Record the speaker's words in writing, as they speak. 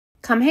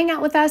come hang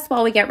out with us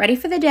while we get ready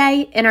for the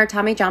day in our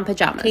Tommy John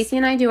pajamas. Casey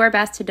and I do our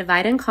best to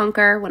divide and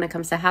conquer when it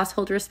comes to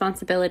household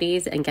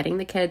responsibilities and getting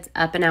the kids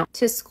up and out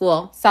to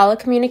school. Solid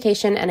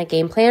communication and a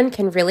game plan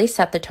can really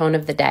set the tone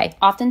of the day.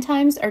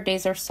 Oftentimes, our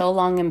days are so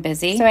long and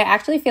busy, so I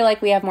actually feel like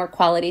we have more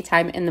quality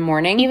time in the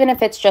morning, even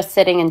if it's just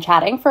sitting and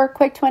chatting for a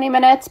quick 20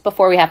 minutes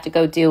before we have to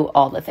go do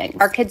all the things.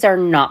 Our kids are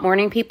not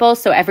morning people,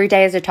 so every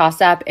day is a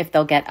toss-up if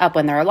they'll get up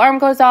when their alarm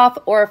goes off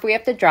or if we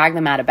have to drag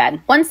them out of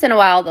bed. Once in a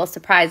while, they'll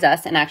surprise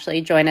us and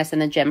actually join us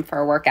in the gym for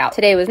a workout.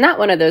 Today was not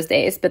one of those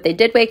days, but they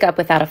did wake up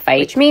without a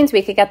fight, which means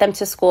we could get them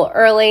to school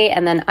early,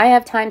 and then I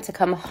have time to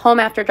come home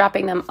after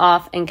dropping them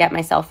off and get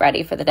myself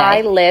ready for the day.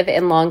 I live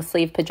in long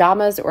sleeve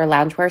pajamas or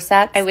loungewear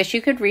sets. I wish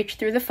you could reach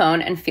through the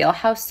phone and feel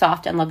how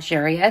soft and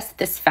luxurious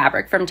this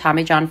fabric from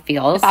Tommy John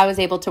feels. If I was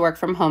able to work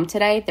from home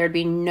today, there'd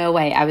be no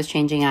way I was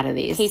changing out of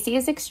these. Casey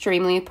is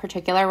extremely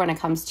particular when it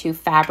comes to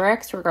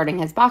fabrics regarding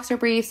his boxer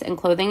briefs and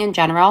clothing in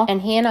general,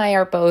 and he and I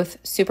are both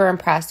super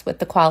impressed with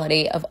the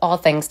quality of all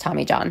things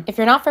Tommy John. If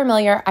you're not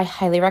familiar, I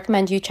highly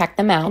recommend you check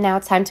them out. And now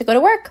it's time to go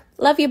to work.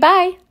 Love you,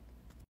 bye!